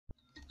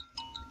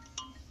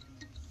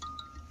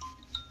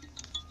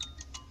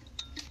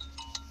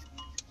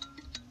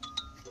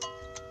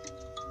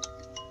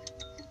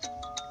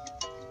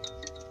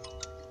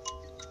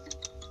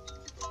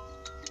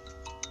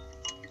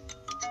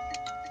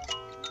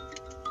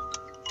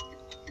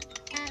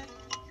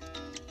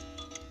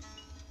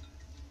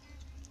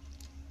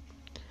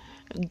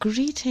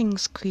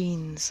Greetings,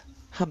 queens.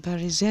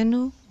 Habari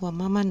zenu wa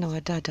mama na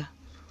wadada.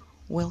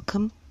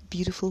 Welcome,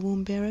 beautiful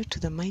womb bearer, to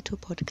the Maito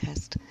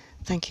podcast.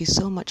 Thank you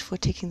so much for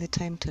taking the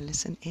time to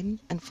listen in,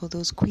 and for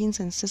those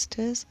queens and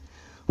sisters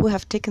who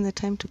have taken the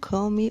time to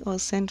call me or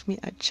send me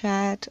a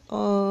chat.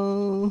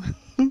 Oh,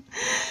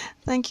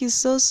 thank you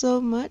so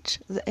much.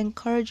 The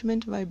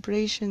encouragement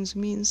vibrations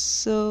mean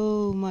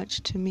so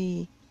much to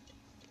me.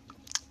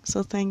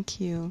 So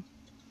thank you.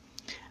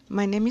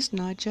 My name is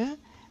Naja,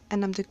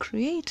 and I'm the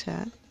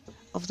creator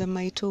of the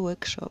Maito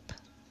workshop.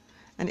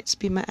 And it's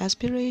been my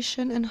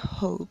aspiration and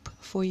hope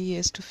for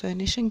years to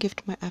furnish and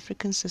gift my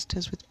African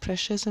sisters with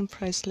precious and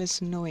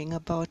priceless knowing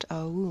about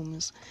our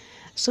wombs,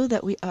 so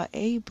that we are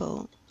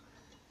able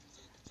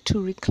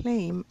to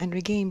reclaim and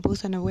regain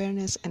both an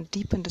awareness and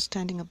deep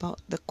understanding about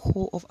the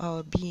core of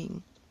our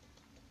being.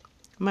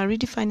 My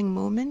redefining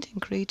moment in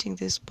creating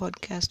this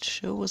podcast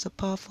show was a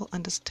powerful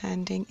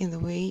understanding in the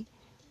way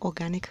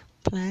organic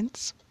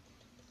plants,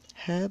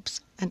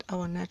 herbs, and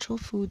our natural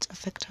foods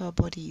affect our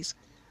bodies,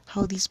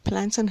 how these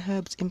plants and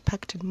herbs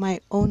impacted my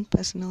own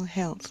personal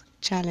health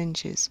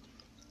challenges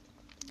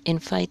in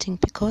fighting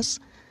PCOS,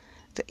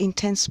 the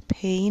intense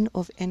pain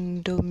of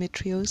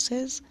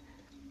endometriosis,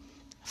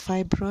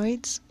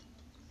 fibroids,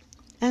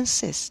 and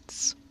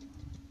cysts.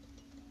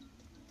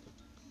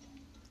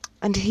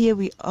 And here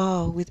we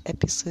are with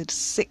episode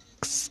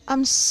 6.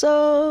 I'm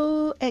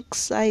so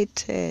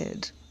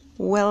excited.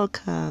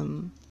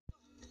 Welcome.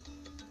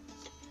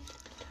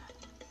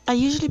 I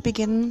usually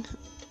begin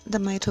the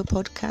Maito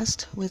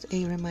podcast with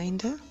a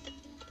reminder.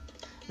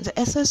 The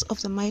essence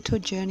of the Maito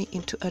journey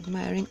into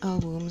admiring our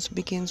wombs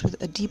begins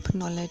with a deep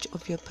knowledge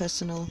of your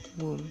personal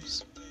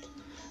wombs.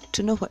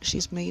 To know what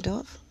she's made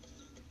of,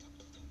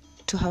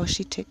 to how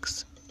she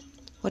ticks,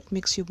 what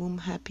makes your womb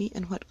happy,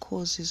 and what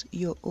causes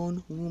your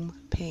own womb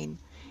pain.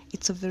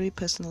 It's a very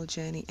personal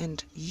journey,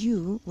 and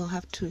you will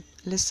have to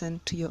listen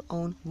to your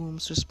own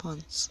womb's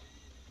response.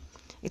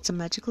 It's a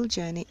magical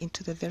journey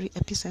into the very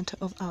epicenter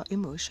of our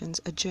emotions,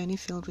 a journey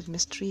filled with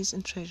mysteries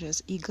and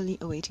treasures eagerly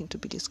awaiting to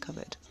be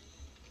discovered.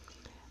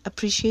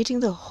 Appreciating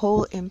the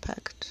whole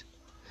impact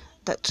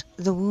that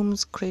the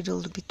wombs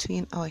cradled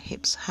between our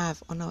hips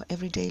have on our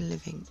everyday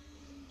living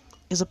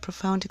is a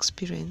profound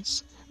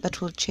experience that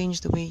will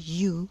change the way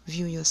you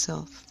view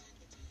yourself.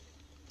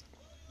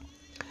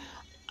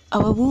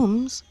 Our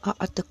wombs are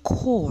at the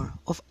core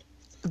of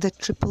the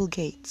triple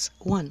gates.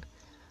 1,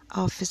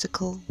 our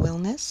physical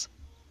wellness.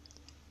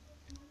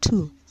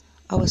 2,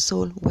 our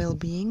soul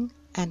well-being.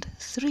 And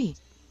 3,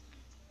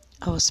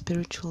 our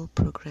spiritual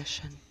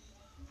progression.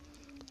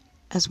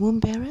 As womb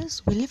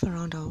bearers, we live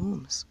around our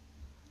wombs.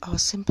 Our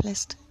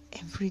simplest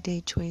everyday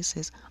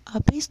choices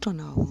are based on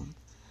our womb.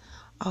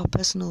 Our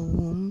personal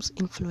wombs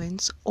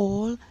influence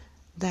all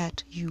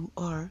that you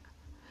are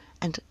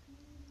and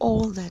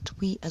all that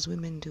we as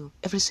women do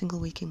every single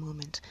waking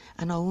moment.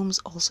 And our wombs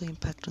also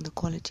impact on the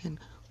quality and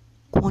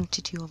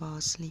quantity of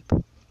our sleep,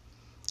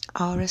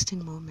 our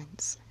resting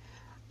moments,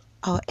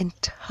 our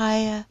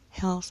entire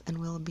health and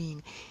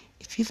well-being.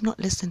 If you've not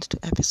listened to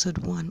episode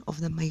 1 of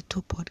the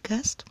Maito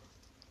podcast,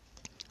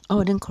 I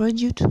would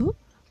encourage you to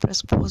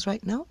press pause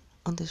right now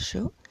on this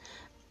show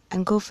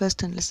and go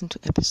first and listen to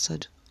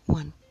episode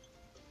 1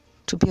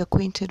 to be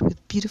acquainted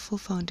with beautiful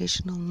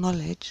foundational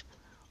knowledge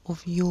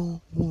of your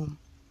womb.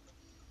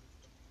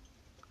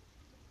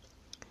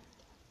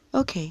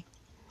 Okay,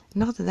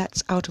 now that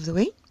that's out of the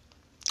way,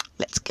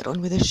 let's get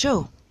on with the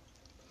show,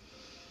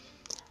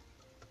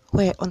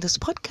 where on this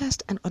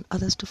podcast and on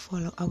others to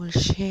follow, I will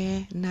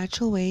share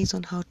natural ways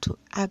on how to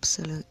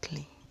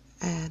absolutely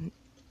end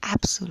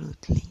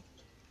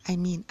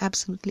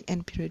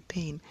period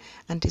pain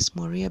and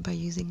dysmenorrhea by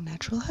using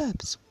natural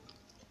herbs.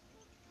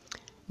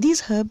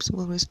 These herbs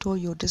will restore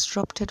your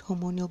disrupted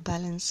hormonal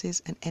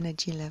balances and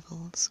energy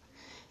levels.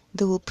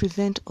 They will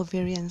prevent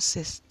ovarian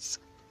cysts,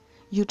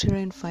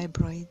 uterine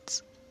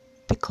fibroids,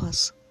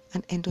 PCOS,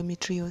 and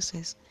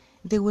endometriosis.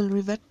 They will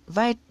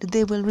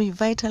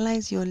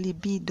revitalize your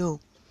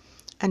libido,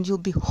 and you'll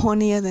be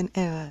hornier than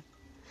ever.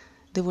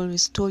 They will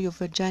restore your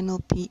vaginal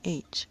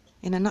pH.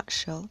 In a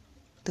nutshell,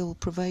 they will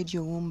provide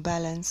your womb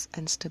balance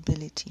and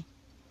stability.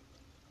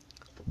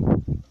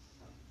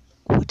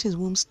 What is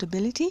womb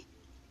stability?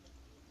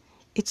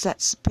 It's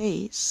that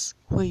space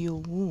where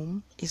your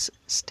womb is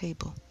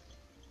stable.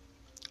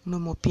 No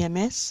more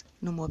PMS,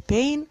 no more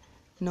pain,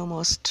 no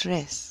more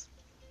stress.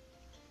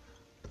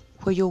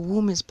 Where your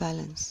womb is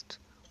balanced.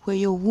 Where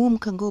your womb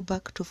can go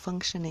back to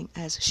functioning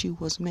as she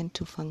was meant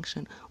to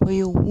function. Where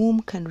your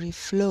womb can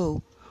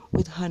reflow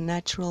with her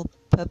natural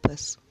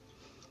purpose.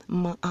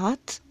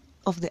 Ma'at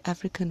of the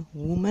African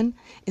woman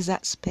is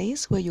that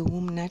space where your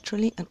womb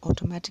naturally and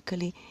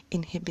automatically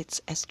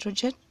inhibits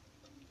estrogen,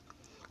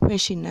 where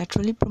she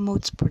naturally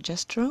promotes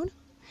progesterone,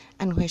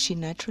 and where she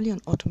naturally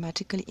and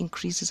automatically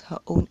increases her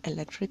own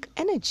electric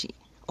energy,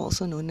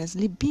 also known as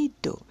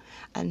libido,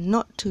 and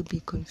not to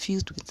be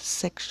confused with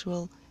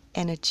sexual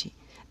energy.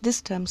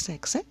 This term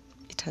sex,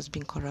 it has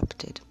been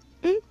corrupted.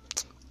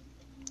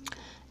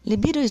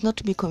 Libido is not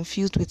to be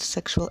confused with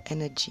sexual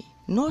energy,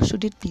 nor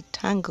should it be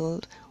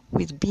tangled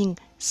with being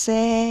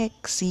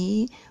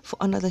sexy for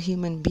another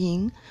human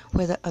being,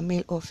 whether a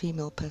male or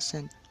female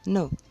person.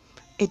 No,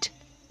 it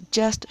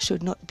just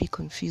should not be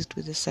confused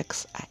with the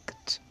sex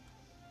act.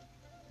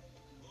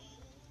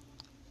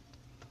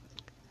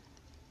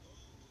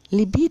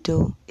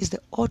 Libido is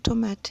the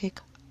automatic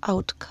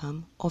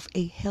outcome of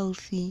a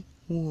healthy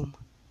womb.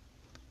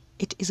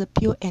 It is a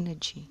pure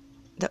energy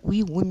that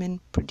we women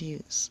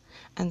produce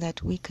and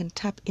that we can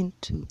tap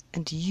into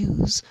and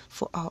use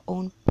for our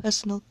own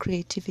personal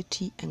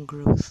creativity and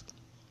growth.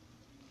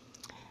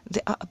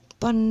 There are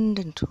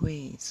abundant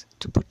ways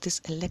to put this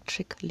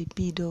electric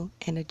libido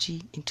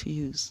energy into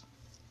use.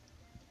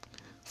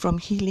 From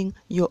healing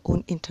your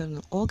own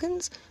internal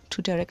organs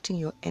to directing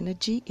your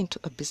energy into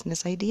a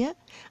business idea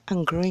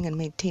and growing and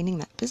maintaining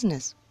that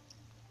business.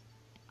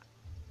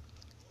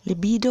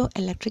 Libido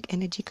electric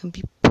energy can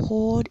be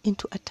poured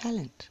into a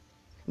talent,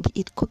 be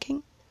it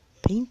cooking,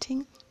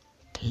 painting,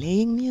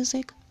 playing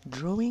music,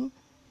 drawing,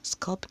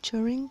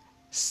 sculpturing,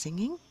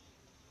 singing.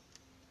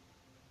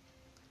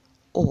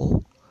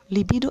 Or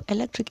libido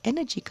electric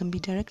energy can be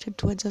directed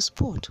towards a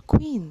sport,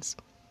 queens.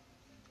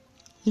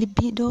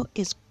 Libido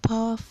is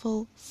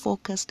powerful,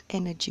 focused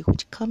energy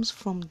which comes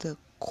from the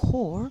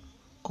core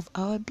of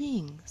our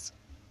beings.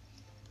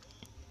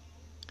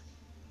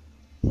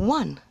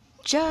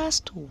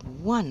 Just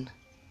one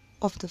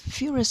of the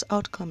furious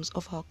outcomes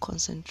of our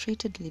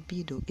concentrated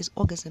libido is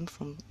orgasm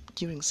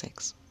during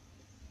sex.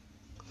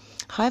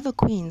 However,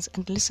 queens,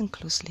 and listen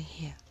closely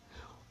here,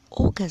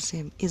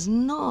 orgasm is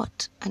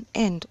not an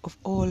end of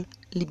all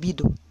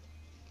libido.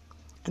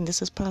 And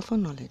this is powerful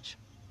knowledge.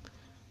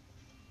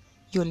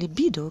 Your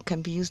libido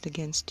can be used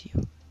against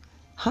you.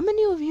 How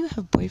many of you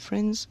have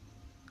boyfriends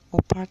or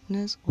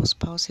partners or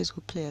spouses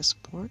who play a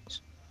sport?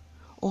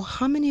 Or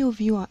how many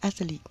of you are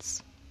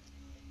athletes?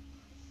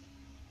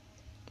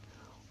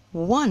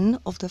 One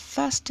of the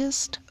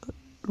fastest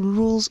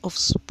rules of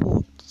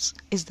sports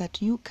is that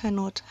you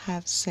cannot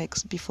have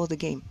sex before the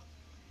game.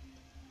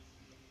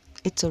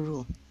 It's a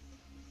rule.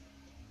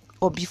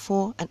 Or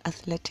before an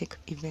athletic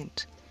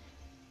event.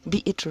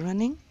 Be it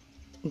running,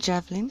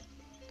 javelin,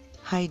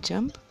 high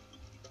jump,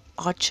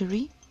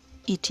 archery,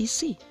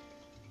 etc.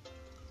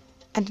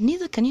 And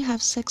neither can you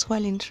have sex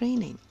while in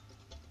training.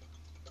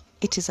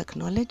 It is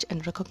acknowledged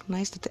and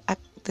recognized that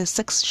the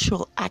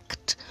sexual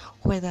act,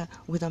 whether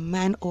with a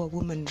man or a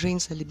woman,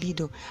 drains the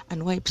libido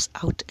and wipes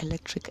out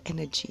electric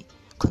energy,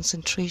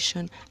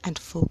 concentration, and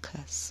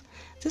focus.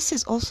 This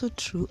is also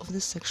true of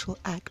the sexual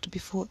act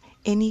before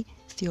any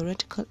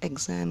theoretical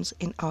exams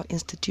in our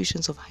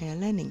institutions of higher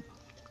learning,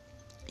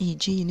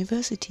 e.g.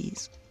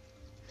 universities.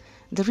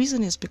 The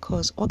reason is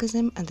because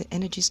orgasm and the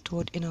energy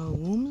stored in our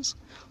wombs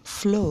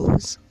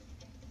flows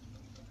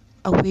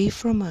away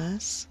from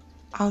us,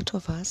 out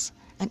of us,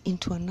 and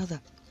into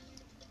another.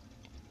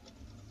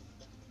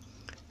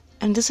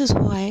 And this is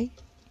why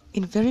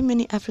in very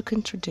many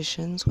African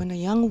traditions, when a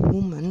young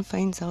woman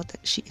finds out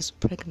that she is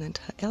pregnant,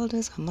 her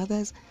elders, her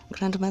mothers,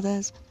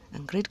 grandmothers,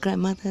 and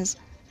great-grandmothers,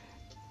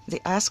 they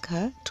ask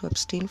her to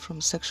abstain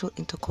from sexual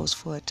intercourse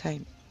for a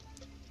time.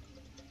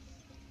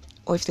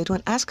 Or if they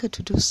don't ask her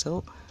to do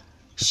so,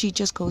 she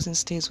just goes and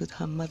stays with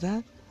her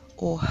mother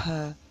or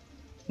her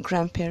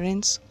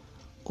grandparents,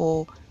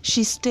 or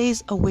she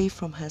stays away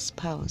from her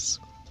spouse.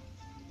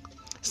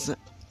 So,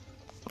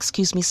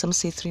 some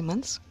say 3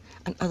 months,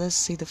 and others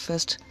say the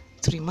first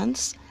 3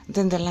 months,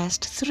 then the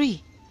last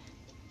 3.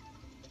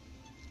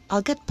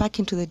 I'll get back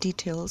into the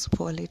details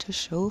for a later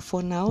show.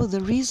 For now,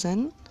 the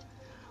reason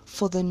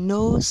for the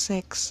no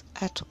sex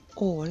at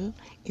all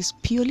is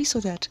purely so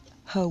that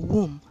her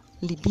womb,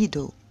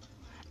 libido,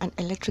 and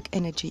electric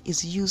energy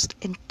is used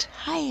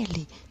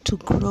entirely to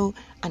grow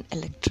and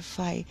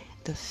electrify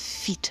the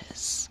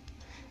fetus,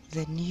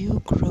 the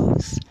new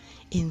growth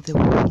in the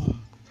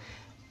womb.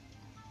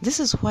 This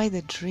is why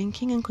the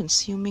drinking and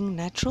consuming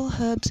natural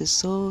herbs is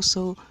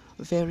so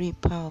very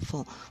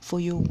powerful,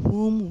 for your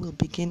womb will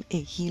begin a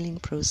healing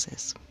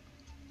process,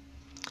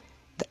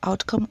 the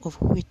outcome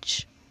of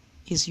which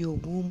is your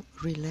womb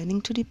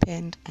relearning to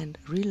depend and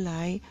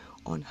rely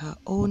on her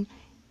own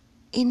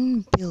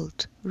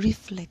inbuilt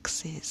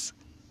reflexes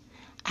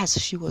as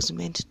she was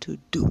meant to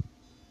do.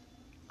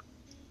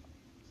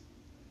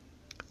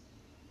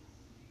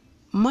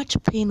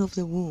 Much pain of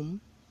the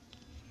womb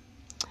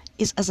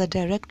is as a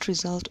direct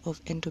result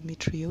of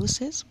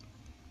endometriosis,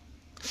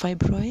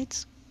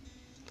 fibroids,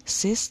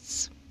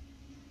 cysts,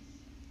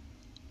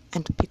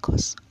 and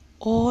PCOS,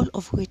 all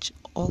of which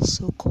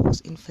also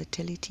cause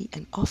infertility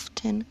and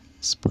often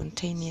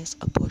spontaneous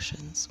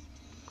abortions.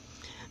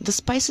 The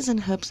spices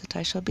and herbs that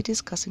I shall be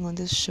discussing on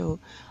this show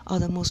are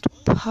the most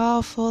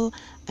powerful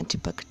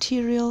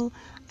antibacterial,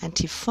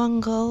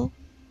 antifungal,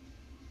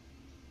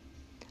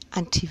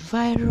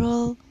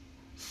 antiviral,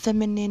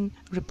 feminine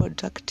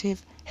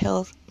reproductive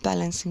health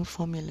balancing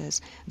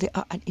formulas. They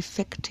are an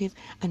effective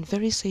and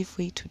very safe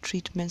way to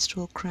treat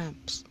menstrual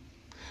cramps,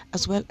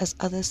 as well as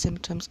other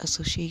symptoms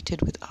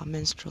associated with our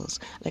menstruals,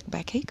 like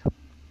backache,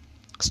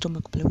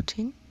 stomach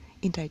bloating,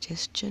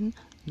 indigestion,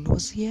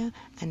 nausea,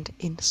 and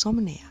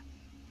insomnia.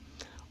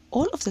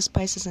 All of the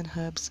spices and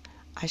herbs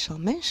I shall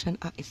mention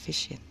are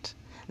efficient.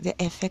 They're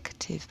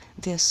effective,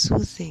 they're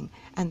soothing,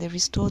 and they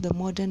restore the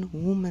modern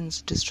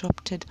woman's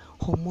disrupted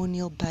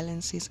hormonal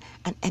balances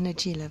and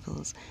energy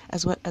levels,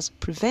 as well as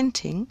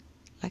preventing,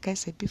 like I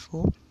said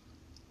before,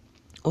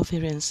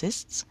 ovarian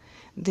cysts.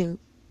 They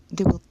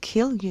will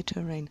kill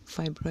uterine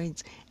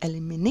fibroids,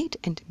 eliminate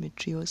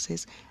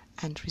endometriosis,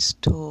 and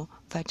restore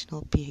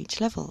vaginal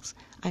pH levels.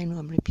 I know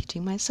I'm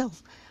repeating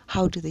myself.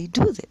 How do they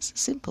do this?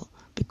 Simple.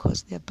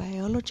 Because they're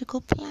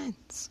biological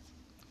plants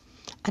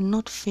and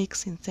not fake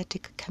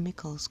synthetic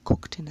chemicals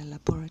cooked in a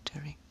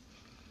laboratory.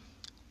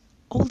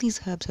 All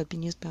these herbs have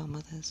been used by our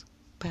mothers,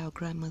 by our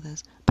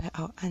grandmothers, by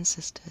our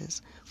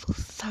ancestors for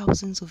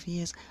thousands of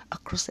years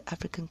across the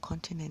African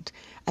continent.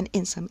 And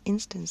in some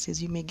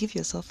instances, you may give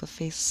yourself a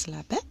face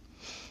slap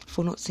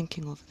for not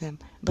thinking of them.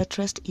 But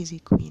rest easy,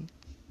 Queen.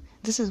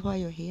 This is why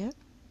you're here.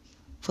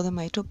 For the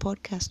Maito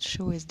podcast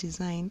show is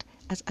designed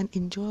as an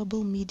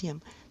enjoyable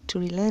medium to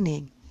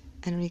relearning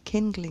and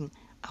rekindling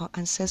our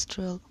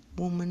ancestral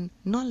woman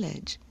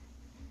knowledge.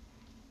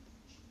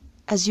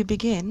 As you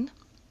begin,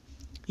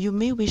 you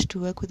may wish to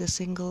work with a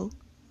single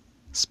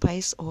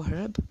spice or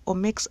herb, or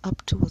mix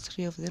up 2 or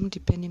 3 of them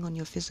depending on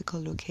your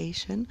physical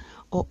location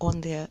or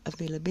on their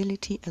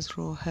availability as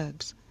raw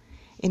herbs.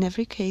 In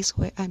every case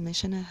where I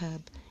mention a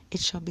herb, it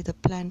shall be the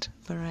plant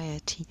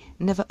variety,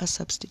 never a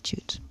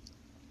substitute.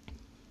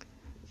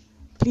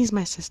 Please,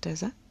 my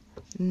sisters,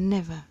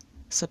 never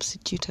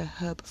substitute a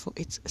herb for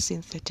its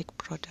synthetic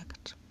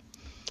product.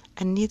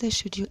 And neither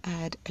should you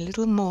add a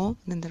little more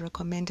than the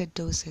recommended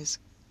doses.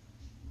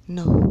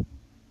 No.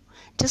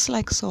 Just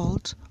like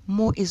salt,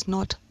 more is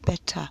not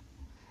better,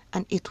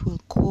 and it will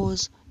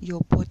cause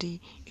your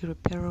body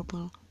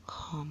irreparable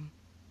harm.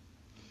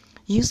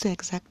 Use the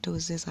exact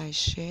doses I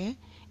share,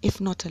 if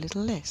not a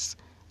little less.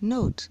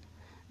 Note,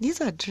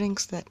 these are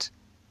drinks that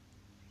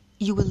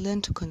you will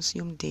learn to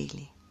consume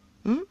daily,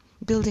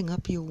 building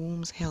up your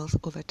womb's health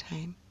over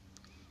time.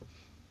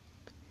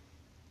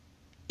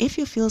 If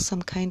you feel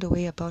some kind of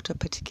way about a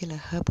particular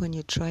herb when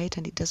you try it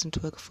and it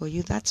doesn't work for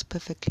you, that's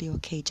perfectly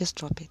okay. Just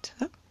drop it.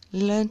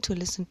 Learn to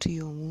listen to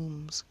your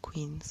wombs,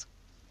 queens.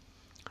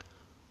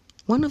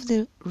 One of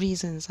the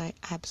reasons I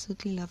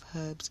absolutely love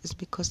herbs is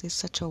because there's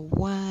such a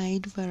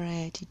wide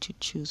variety to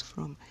choose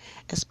from,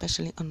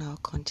 especially on our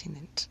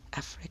continent,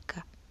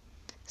 Africa.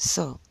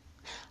 So,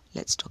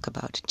 let's talk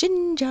about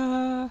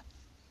ginger.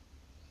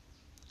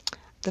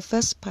 The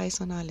first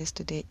spice on our list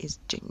today is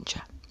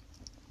ginger,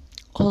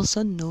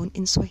 also known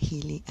in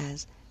Swahili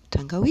as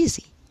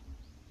tangawizi.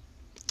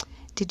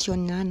 Did your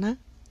nana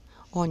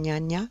or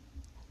nyanya,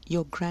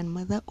 your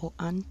grandmother or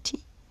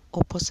auntie,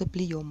 or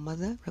possibly your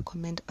mother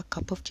recommend a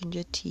cup of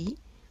ginger tea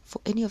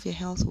for any of your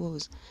health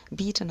woes,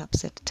 be it an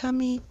upset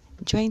tummy,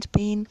 joint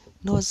pain,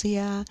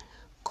 nausea,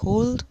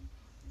 cold,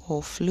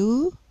 or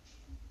flu?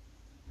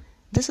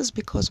 This is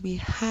because we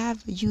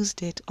have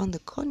used it on the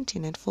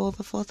continent for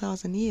over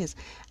 4,000 years,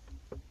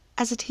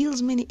 as it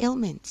heals many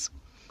ailments,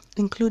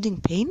 including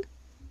pain,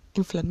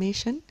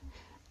 inflammation,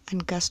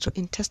 and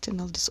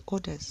gastrointestinal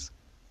disorders.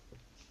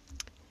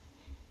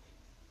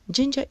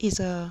 Ginger is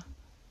a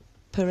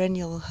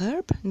perennial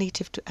herb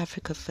native to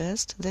Africa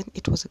first, then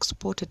it was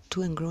exported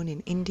to and grown in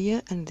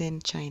India and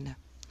then China.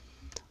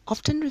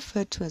 Often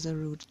referred to as a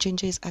root,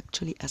 ginger is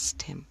actually a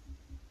stem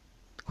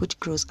which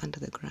grows under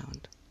the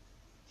ground.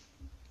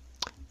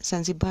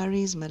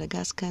 Zanzibaris,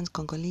 Madagascans,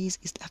 Congolese,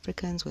 East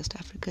Africans, West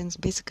Africans,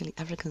 basically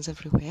Africans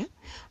everywhere,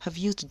 have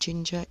used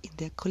ginger in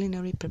their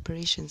culinary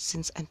preparations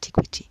since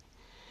antiquity.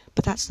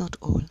 But that's not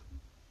all.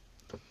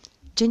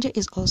 Ginger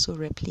is also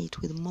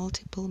replete with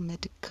multiple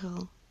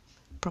medical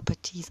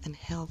properties and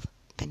health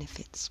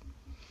benefits.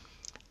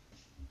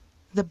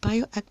 The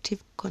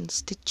bioactive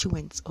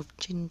constituents of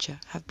ginger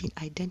have been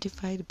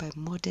identified by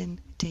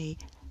modern-day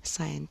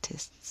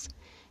scientists.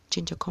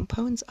 Ginger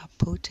compounds are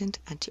potent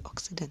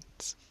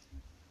antioxidants,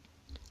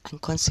 and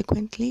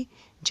consequently,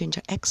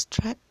 ginger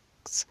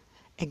extracts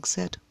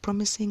exert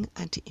promising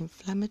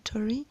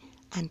anti-inflammatory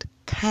and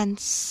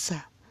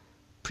cancer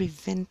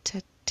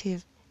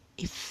preventative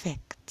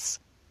effects.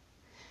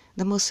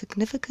 The most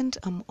significant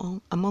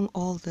among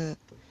all the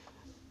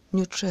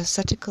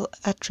nutraceutical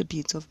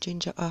attributes of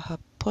ginger are her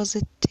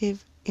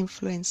positive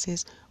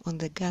influences on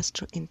the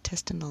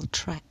gastrointestinal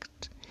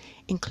tract,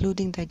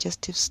 including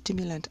digestive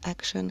stimulant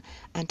action,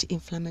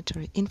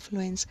 anti-inflammatory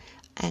influence,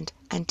 and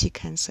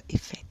anti-cancer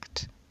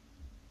effect.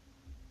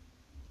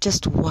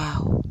 Just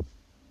wow!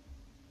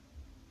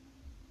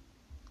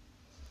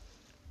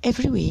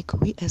 Every week,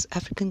 we as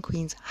African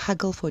queens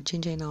haggle for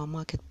ginger in our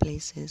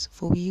marketplaces,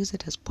 for we use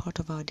it as part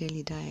of our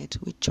daily diet.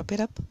 We chop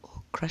it up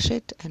or crush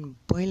it and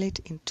boil it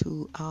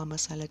into our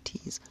masala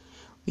teas.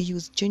 We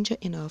use ginger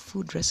in our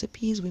food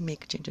recipes. We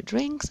make ginger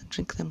drinks and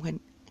drink them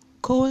when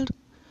cold,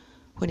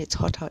 when it's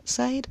hot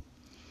outside,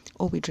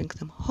 or we drink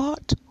them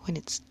hot when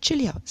it's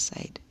chilly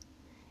outside.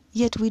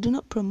 Yet we do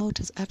not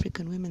promote as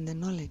African women the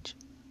knowledge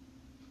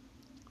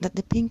that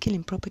the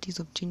pain-killing properties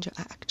of ginger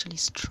are actually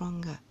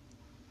stronger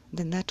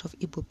than that of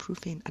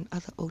ibuprofen and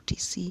other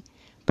OTC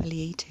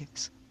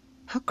palliatives.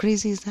 How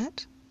crazy is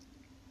that?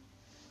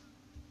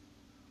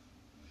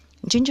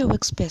 Ginger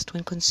works best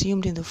when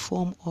consumed in the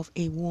form of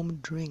a warm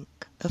drink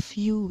a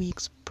few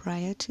weeks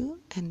prior to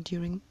and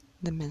during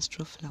the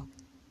menstrual flow.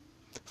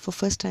 For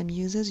first-time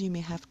users, you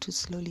may have to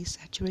slowly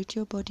saturate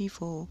your body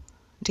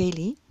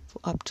daily for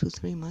up to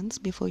 3 months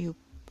before you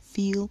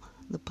feel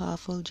the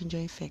powerful ginger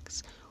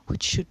effects,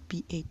 which should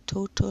be a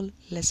total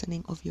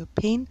lessening of your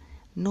pain,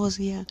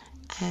 nausea,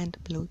 and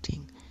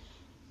bloating.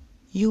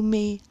 You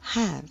may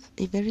have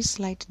a very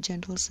slight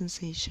gentle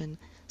sensation,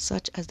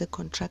 such as the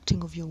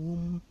contracting of your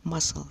womb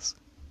muscles,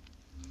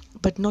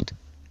 but not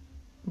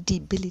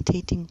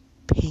debilitating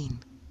pain.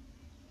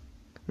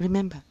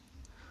 Remember,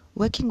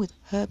 working with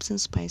herbs and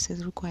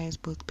spices requires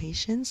both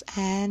patience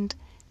and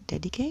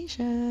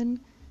dedication.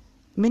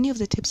 Many of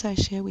the tips I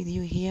share with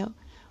you here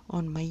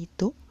on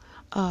Maito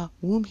are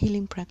womb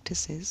healing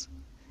practices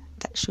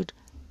that should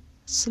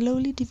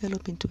slowly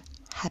develop into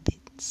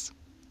habits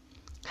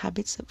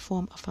that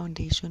form a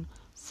foundation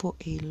for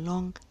a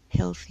long,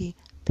 healthy,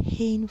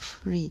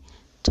 pain-free,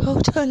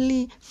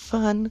 totally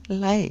fun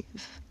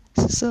life.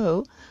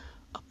 So,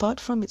 apart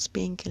from its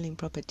pain-killing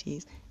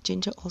properties,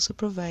 ginger also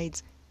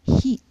provides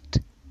heat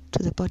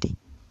to the body.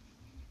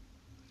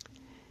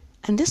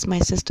 And this, my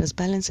sisters,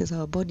 balances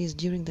our bodies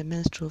during the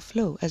menstrual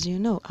flow. As you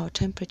know, our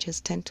temperatures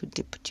tend to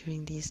dip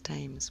during these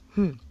times.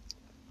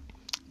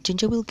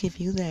 Ginger will give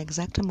you the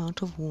exact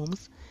amount of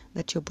warmth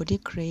that your body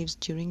craves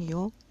during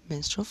your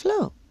menstrual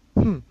flow.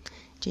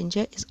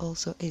 Ginger is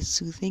also a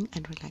soothing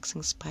and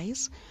relaxing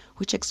spice,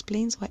 which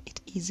explains why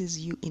it eases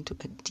you into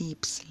a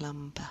deep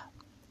slumber.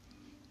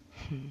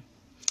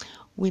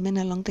 Women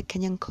along the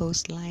Kenyan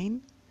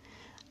coastline,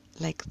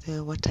 like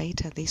the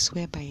Wataita, they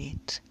swear by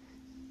it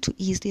to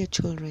ease their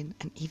children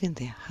and even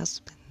their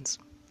husbands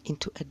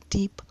into a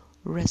deep,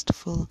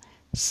 restful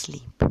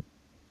sleep.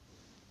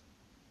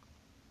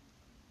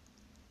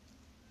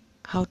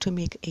 How to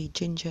make a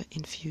ginger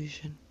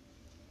infusion.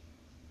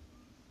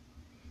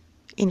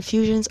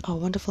 Infusions are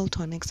wonderful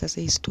tonics as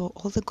they store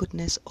all the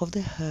goodness of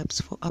the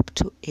herbs for up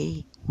to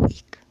a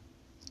week.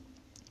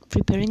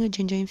 Preparing a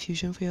ginger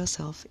infusion for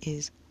yourself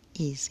is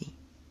easy.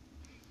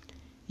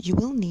 You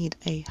will need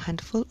a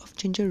handful of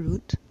ginger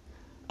root,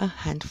 a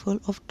handful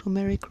of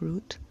turmeric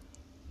root,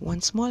 1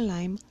 small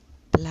lime,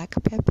 black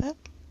pepper,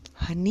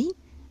 honey,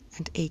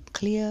 and a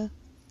clear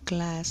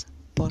glass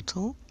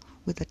bottle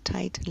with a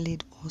tight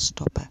lid or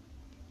stopper.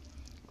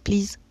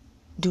 Please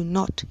do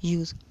not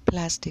use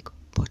plastic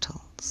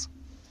bottles.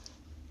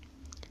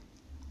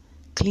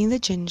 Clean the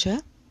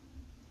ginger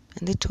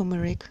and the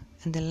turmeric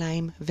and the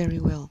lime very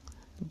well.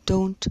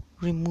 Don't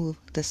remove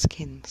the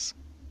skins.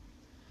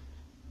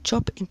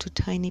 Chop into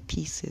tiny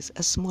pieces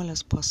as small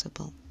as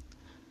possible.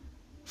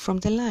 From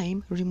the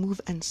lime, remove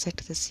and set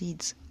the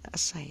seeds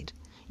aside.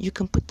 You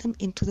can put them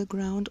into the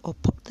ground or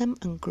pop them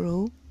and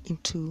grow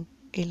into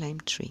a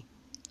lime tree.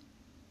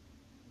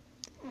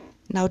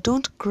 Now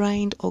don't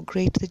grind or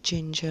grate the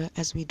ginger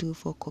as we do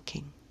for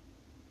cooking.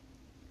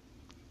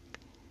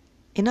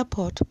 In a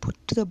pot, put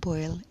to the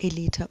boil a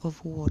liter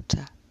of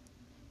water.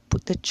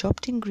 Put the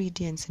chopped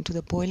ingredients into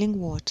the boiling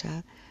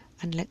water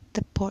and let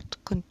the pot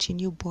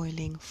continue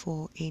boiling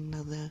for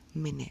another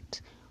minute.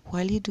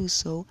 While you do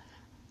so,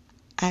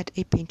 add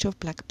a pinch of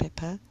black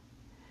pepper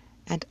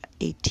and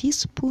a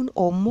teaspoon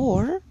or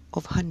more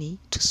of honey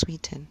to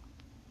sweeten,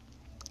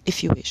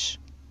 if you wish.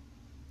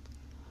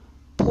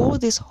 Pour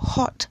this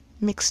hot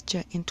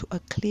mixture into a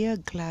clear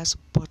glass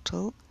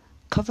bottle,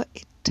 cover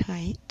it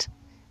tight,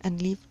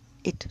 and leave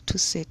it to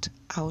sit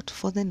out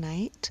for the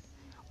night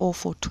or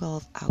for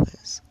 12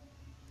 hours.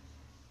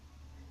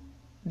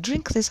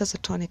 Drink this as a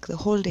tonic the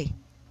whole day.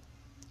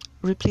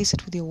 Replace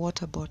it with your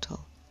water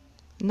bottle.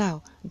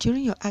 Now,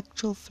 during your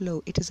actual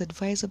flow, it is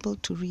advisable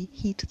to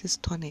reheat this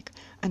tonic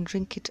and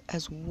drink it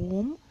as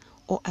warm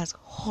or as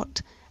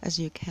hot as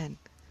you can.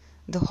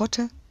 The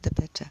hotter, the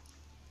better.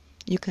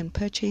 You can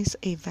purchase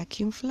a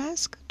vacuum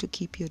flask to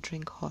keep your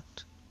drink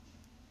hot.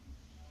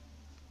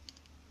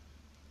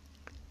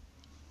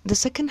 The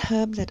second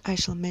herb that I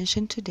shall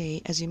mention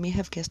today, as you may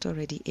have guessed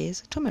already,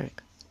 is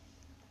turmeric.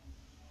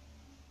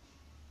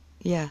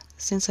 Yeah,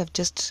 since I've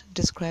just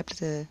described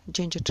the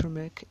ginger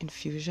turmeric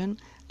infusion,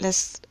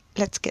 let's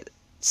get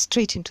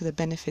straight into the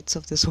benefits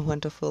of this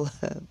wonderful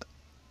herb.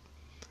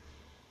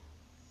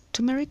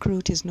 Turmeric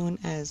root is known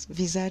as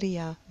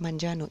Visaria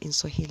manjano in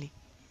Swahili,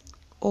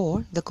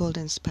 or the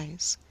golden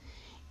spice.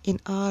 In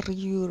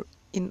Ayurveda,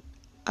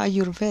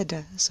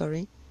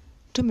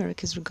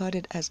 turmeric is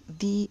regarded as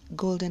the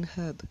golden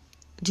herb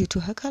due to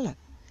her color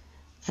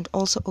and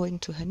also owing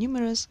to her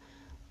numerous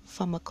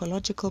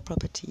pharmacological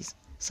properties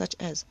such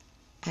as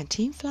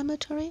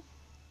anti-inflammatory,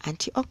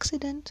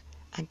 antioxidant,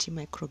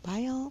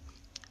 antimicrobial,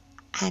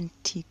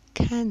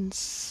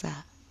 anti-cancer,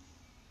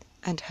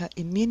 and her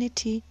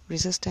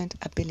immunity-resistant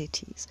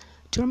abilities.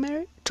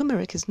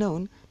 Turmeric is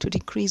known to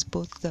decrease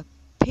both the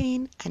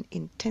pain and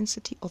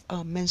intensity of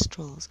our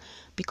menstruals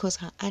because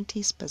her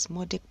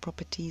antispasmodic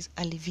properties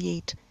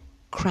alleviate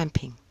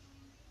cramping.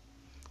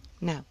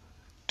 Now,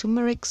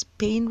 turmeric's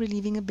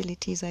pain-relieving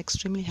abilities are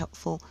extremely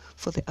helpful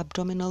for the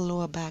abdominal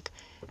lower back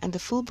and the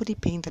full body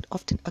pain that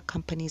often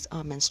accompanies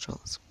our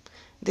menstruals.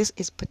 This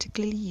is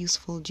particularly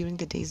useful during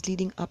the days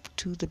leading up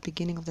to the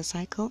beginning of the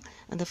cycle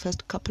and the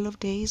first couple of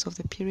days of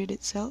the period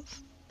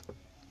itself.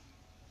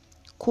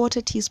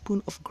 1/4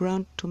 teaspoon of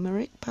ground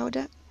turmeric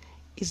powder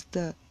is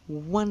the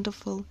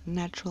wonderful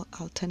natural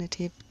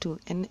alternative to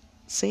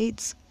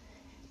NSAIDs,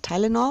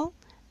 Tylenol,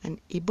 and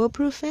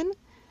ibuprofen,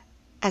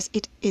 as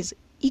it is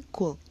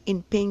equal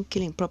in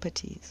pain-killing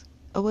properties.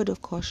 A word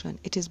of caution: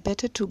 it is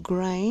better to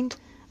grind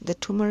the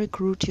turmeric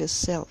root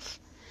yourself,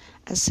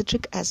 as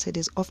citric acid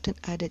is often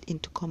added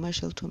into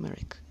commercial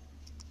turmeric.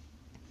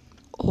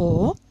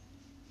 Or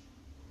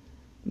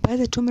buy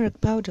the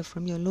turmeric powder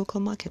from your local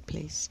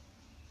marketplace.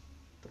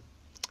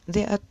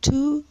 There are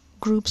 2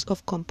 groups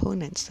of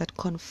components that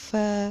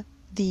confer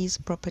these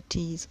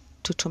properties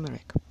to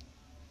turmeric.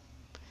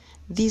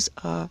 These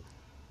are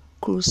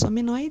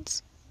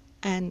curcuminoids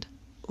and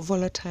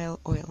volatile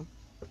oil.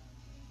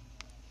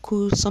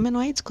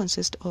 Curcuminoids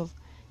consist of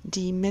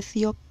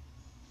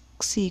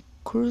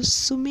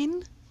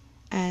dimethoxycurcumin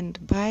and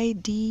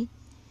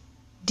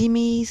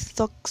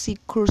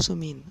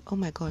dimethoxycurcumin. Oh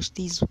my gosh,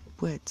 these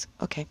words.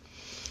 Okay.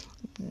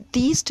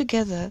 These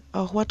together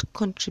are what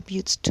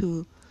contributes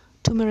to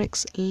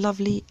turmeric's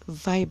lovely,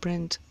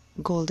 vibrant,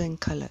 golden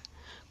color.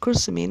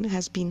 Curcumin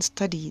has been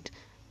studied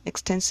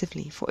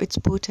extensively for its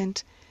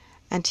potent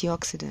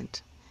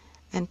antioxidant,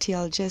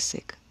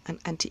 anti-analgesic, and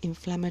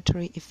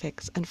anti-inflammatory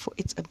effects, and for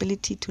its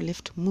ability to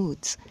lift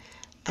moods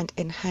and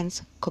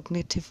enhance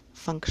cognitive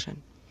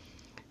function.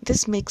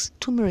 This makes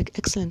turmeric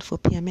excellent for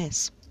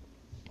PMS.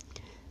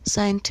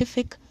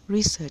 Scientific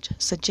research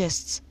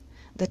suggests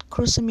that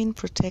curcumin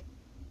protects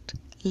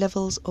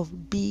levels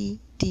of B,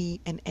 D,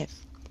 and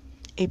F,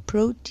 a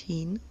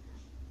protein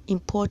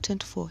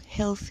important for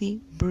healthy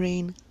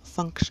brain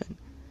function,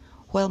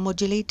 while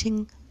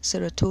modulating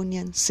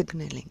serotonin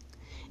signaling.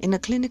 In a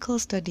clinical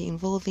study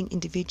involving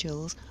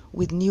individuals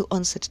with new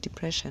onset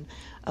depression,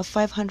 a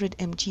 500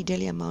 mg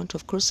daily amount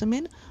of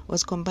curcumin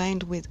was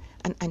combined with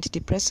an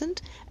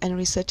antidepressant, and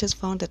researchers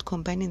found that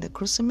combining the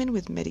curcumin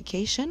with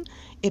medication,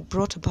 it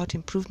brought about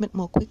improvement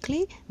more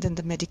quickly than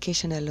the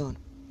medication alone.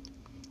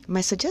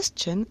 My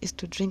suggestion is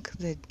to drink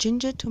the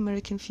ginger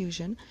turmeric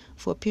infusion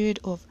for a period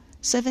of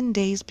 7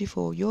 days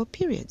before your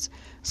periods,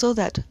 so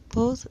that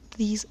both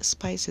these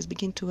spices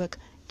begin to work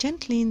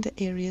gently in the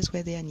areas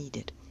where they are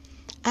needed.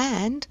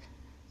 And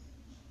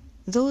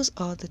those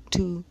are the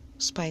 2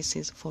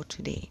 spices for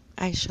today.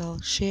 I shall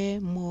share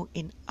more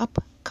in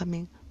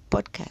upcoming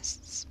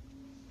podcasts.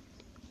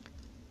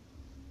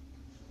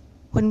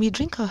 When we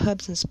drink our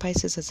herbs and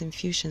spices as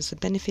infusions, the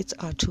benefits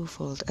are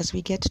twofold, as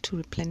we get to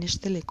replenish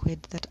the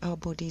liquid that our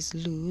bodies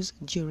lose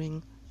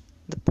during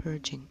the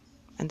purging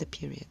and the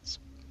periods.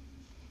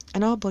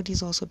 And our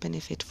bodies also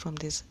benefit from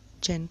this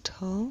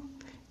gentle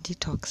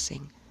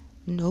detoxing.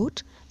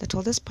 Note that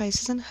all the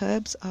spices and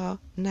herbs are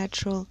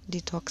natural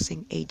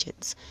detoxing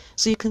agents.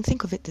 So you can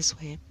think of it this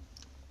way.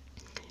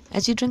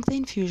 As you drink the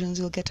infusions,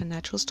 you'll get a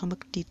natural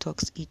stomach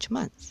detox each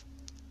month.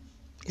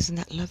 Isn't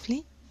that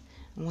lovely?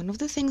 And one of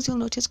the things you'll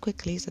notice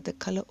quickly is that the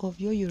color of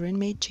your urine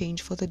may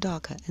change for the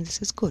darker, and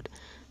this is good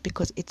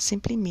because it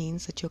simply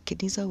means that your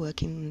kidneys are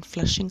working and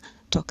flushing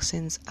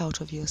toxins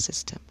out of your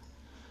system.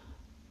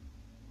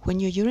 When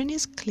your urine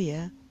is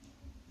clear,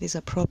 there's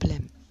a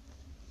problem,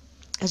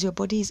 as your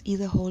body is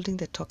either holding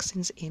the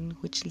toxins in,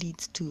 which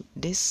leads to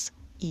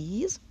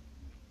dis-ease,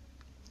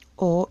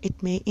 or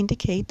it may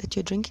indicate that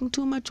you're drinking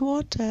too much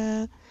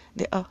water.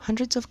 There are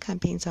hundreds of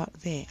campaigns out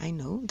there, I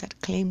know, that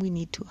claim we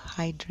need to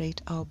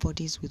hydrate our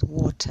bodies with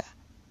water.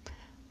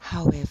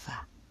 However,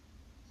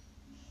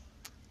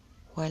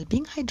 while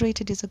being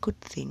hydrated is a good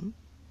thing,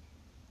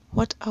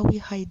 what are we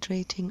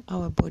hydrating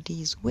our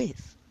bodies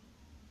with?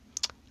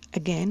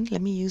 Again,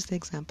 let me use the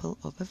example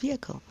of a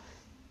vehicle.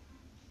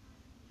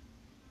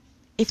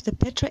 If the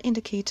petrol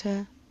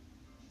indicator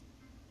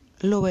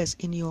lowers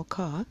in your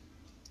car,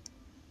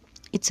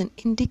 it's an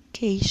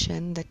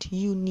indication that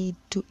you need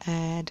to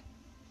add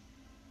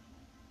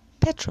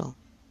petrol,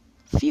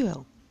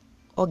 fuel,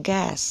 or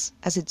gas,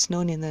 as it's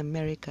known in the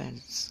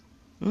Americas.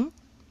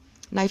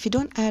 Now, if you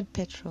don't add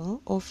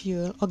petrol or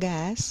fuel or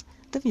gas,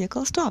 the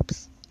vehicle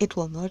stops. It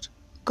will not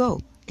go.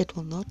 It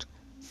will not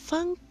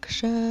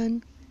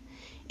function.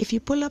 If you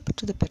pull up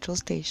to the petrol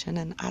station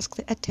and ask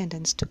the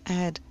attendants to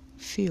add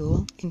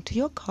fuel into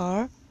your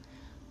car,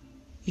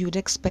 you would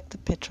expect the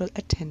petrol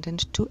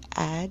attendant to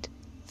add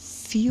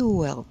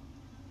fuel.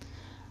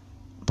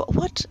 But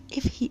what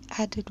if he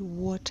added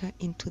water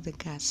into the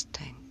gas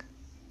tank?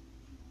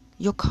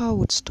 Your car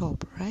would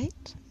stop,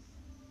 right?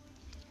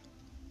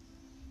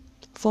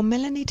 For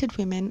melanated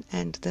women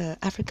and the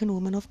African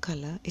woman of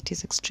color, it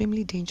is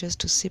extremely dangerous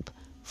to sip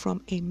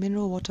from a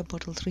mineral water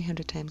bottle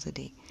 300 times a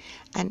day.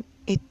 And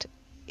it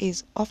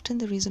is often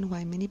the reason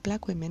why many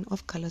black women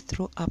of color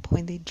throw up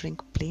when they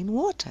drink plain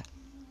water.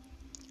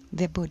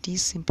 Their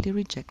bodies simply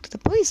reject the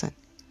poison.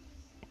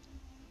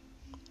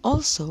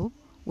 Also,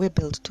 we're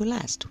built to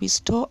last. We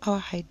store our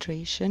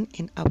hydration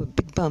in our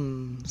big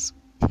bums.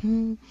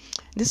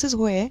 This is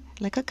where,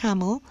 like a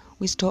camel,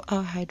 we store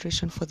our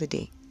hydration for the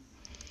day.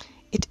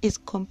 It is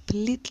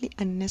completely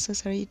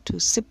unnecessary to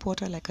sip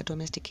water like a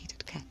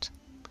domesticated cat.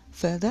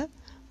 Further,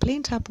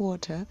 plain tap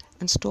water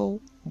and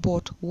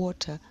store-bought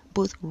water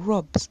both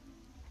robs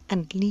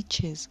and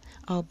leaches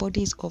our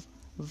bodies of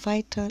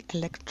vital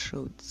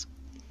electrodes.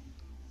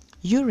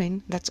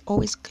 Urine that's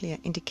always clear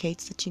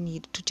indicates that you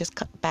need to just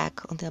cut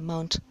back on the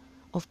amount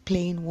of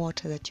plain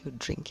water that you're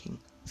drinking.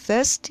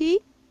 Thirsty?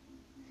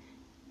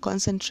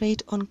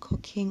 Concentrate on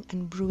cooking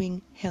and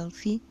brewing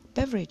healthy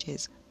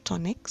beverages,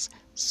 tonics,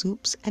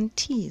 soups and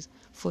teas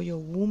for your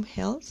womb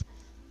health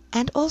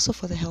and also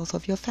for the health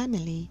of your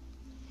family.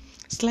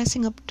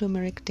 Slicing up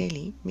turmeric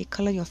daily may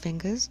color your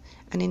fingers,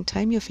 and in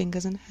time your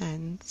fingers and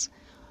hands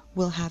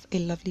will have a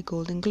lovely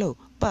golden glow.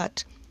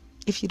 But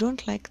if you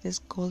don't like this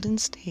golden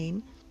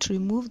stain, to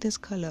remove this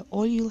color,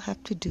 all you'll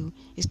have to do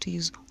is to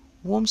use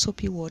warm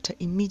soapy water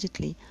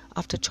immediately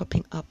after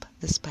chopping up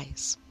the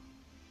spice.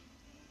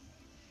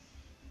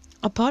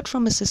 Apart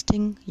from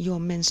assisting your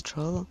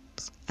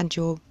menstruals and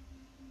your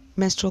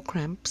menstrual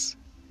cramps,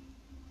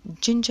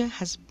 ginger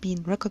has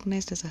been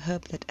recognized as a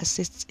herb that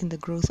assists in the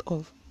growth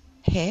of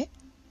hair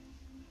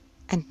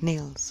and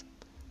nails.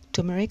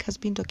 Turmeric has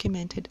been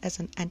documented as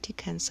an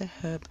anti-cancer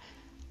herb,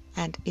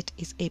 and it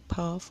is a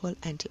powerful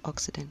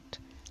antioxidant.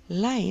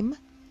 Lime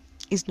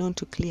is known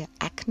to clear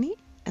acne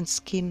and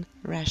skin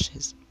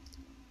rashes.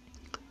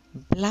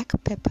 Black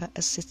pepper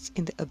assists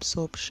in the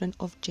absorption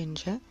of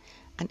ginger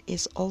and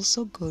is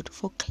also good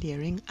for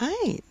clearing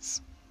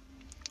eyes.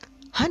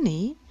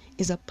 Honey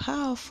is a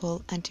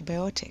powerful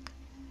antibiotic,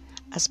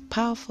 as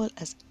powerful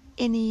as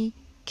any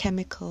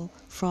chemical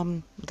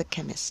from the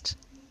chemist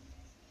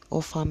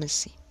or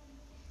pharmacy.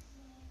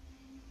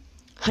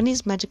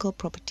 Honey's magical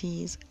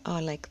properties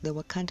are like the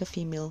Wakanda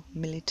female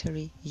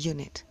military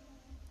unit.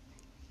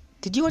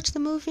 Did you watch the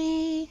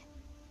movie?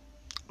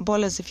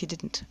 Ballers if you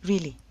didn't,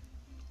 really.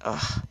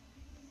 Ugh.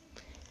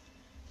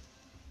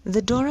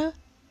 The Dora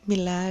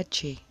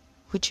Milaje,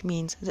 which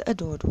means the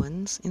adored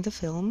ones in the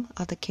film,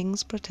 are the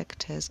king's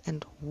protectors,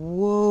 and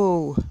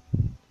whoa,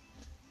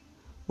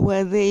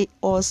 were they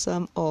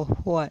awesome or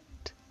what?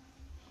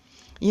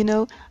 You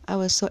know, I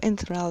was so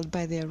enthralled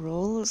by their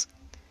roles.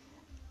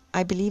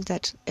 I believe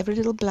that every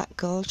little black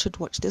girl should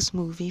watch this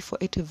movie, for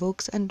it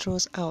evokes and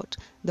draws out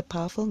the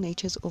powerful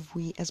natures of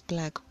we as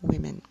black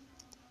women.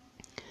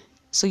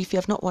 So if you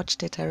have not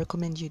watched it, I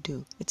recommend you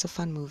do. It's a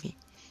fun movie.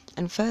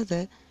 And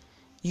further,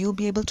 you'll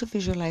be able to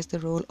visualize the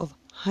role of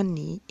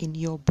honey in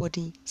your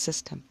body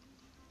system.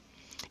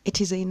 It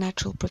is a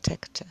natural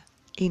protector,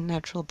 a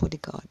natural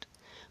bodyguard.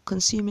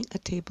 Consuming a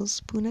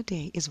tablespoon a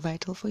day is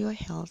vital for your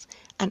health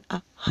and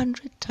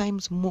 100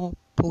 times more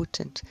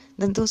potent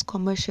than those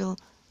commercial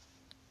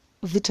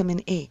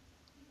vitamin A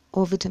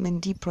or vitamin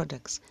D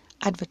products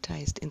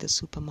advertised in the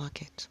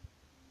supermarket.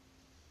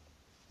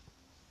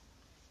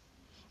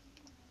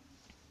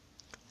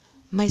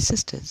 My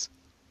sisters,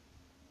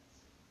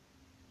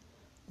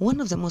 one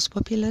of the most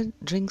popular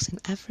drinks in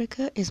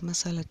Africa is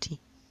masala tea,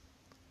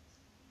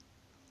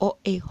 or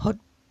a hot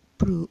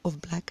brew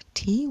of black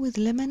tea with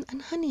lemon and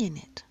honey in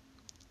it.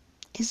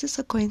 Is this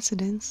a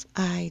coincidence?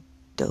 I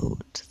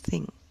don't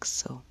think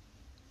so.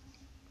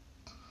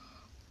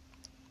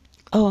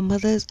 Our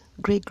mothers,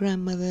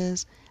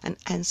 great-grandmothers, and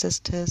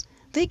ancestors,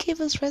 they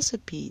gave us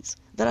recipes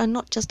that are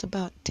not just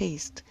about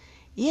taste.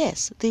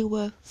 Yes, they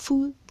were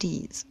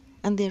foodies,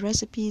 and their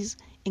recipes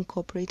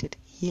incorporated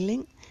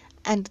healing,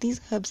 and these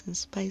herbs and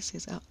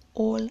spices are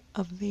all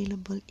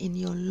available in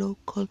your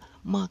local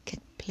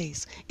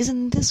marketplace.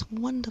 Isn't this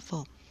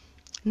wonderful?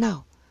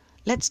 Now,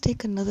 let's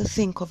take another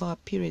think of our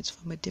periods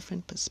from a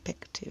different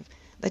perspective,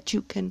 that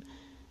you can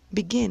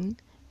begin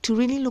to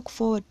really look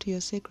forward to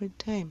your sacred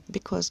time,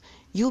 because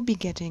you'll be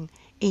getting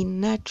a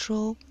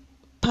natural,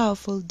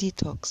 powerful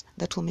detox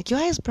that will make your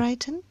eyes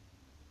brighten,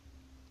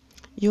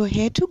 your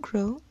hair to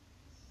grow,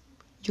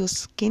 your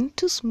skin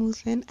to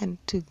smoothen and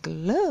to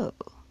glow.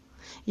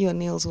 Your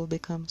nails will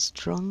become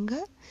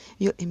stronger,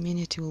 your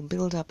immunity will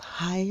build up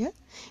higher,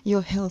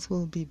 your health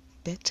will be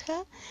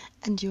better,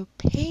 and your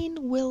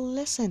pain will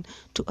lessen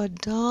to a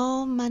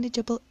dull,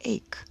 manageable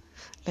ache,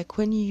 like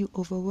when you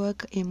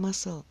overwork a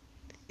muscle.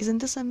 Isn't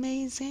this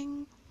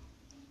amazing?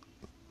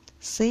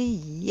 Say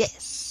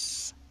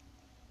yes.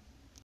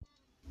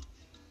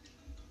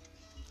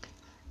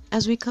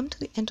 As we come to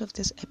the end of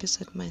this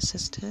episode, my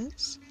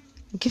sisters,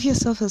 give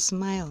yourself a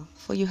smile,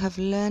 for you have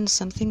learned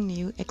something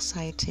new,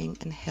 exciting,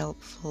 and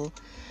helpful.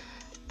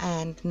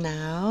 And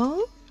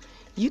now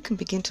you can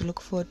begin to look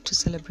forward to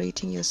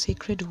celebrating your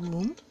sacred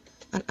womb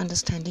and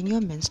understanding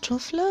your menstrual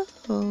flow.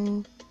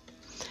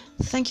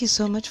 Thank you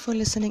so much for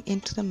listening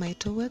into the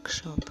Mito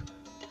Workshop.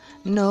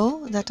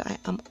 Know that I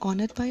am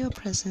honored by your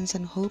presence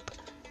and hope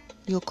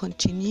you'll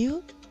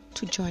continue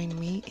to join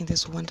me in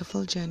this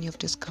wonderful journey of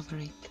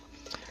discovery.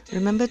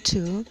 Remember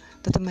too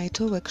that the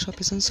Mito Workshop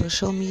is on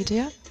social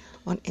media,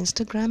 on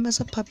Instagram as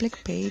a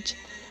public page,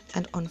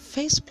 and on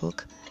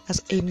Facebook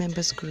as a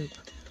members group.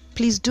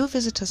 Please do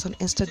visit us on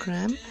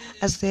Instagram,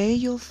 as there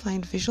you'll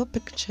find visual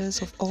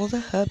pictures of all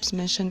the herbs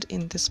mentioned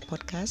in this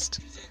podcast,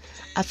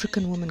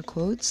 African woman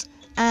quotes,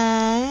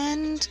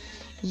 and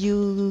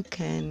You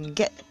can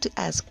get to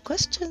ask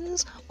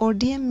questions or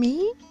DM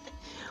me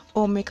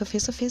or make a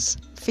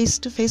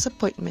face-to-face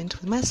appointment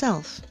with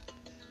myself.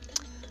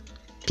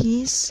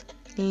 Peace,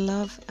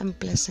 love and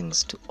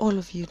blessings to all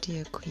of you,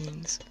 dear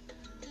queens.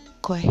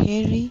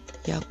 Kwaheri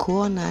ya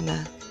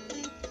kuonana.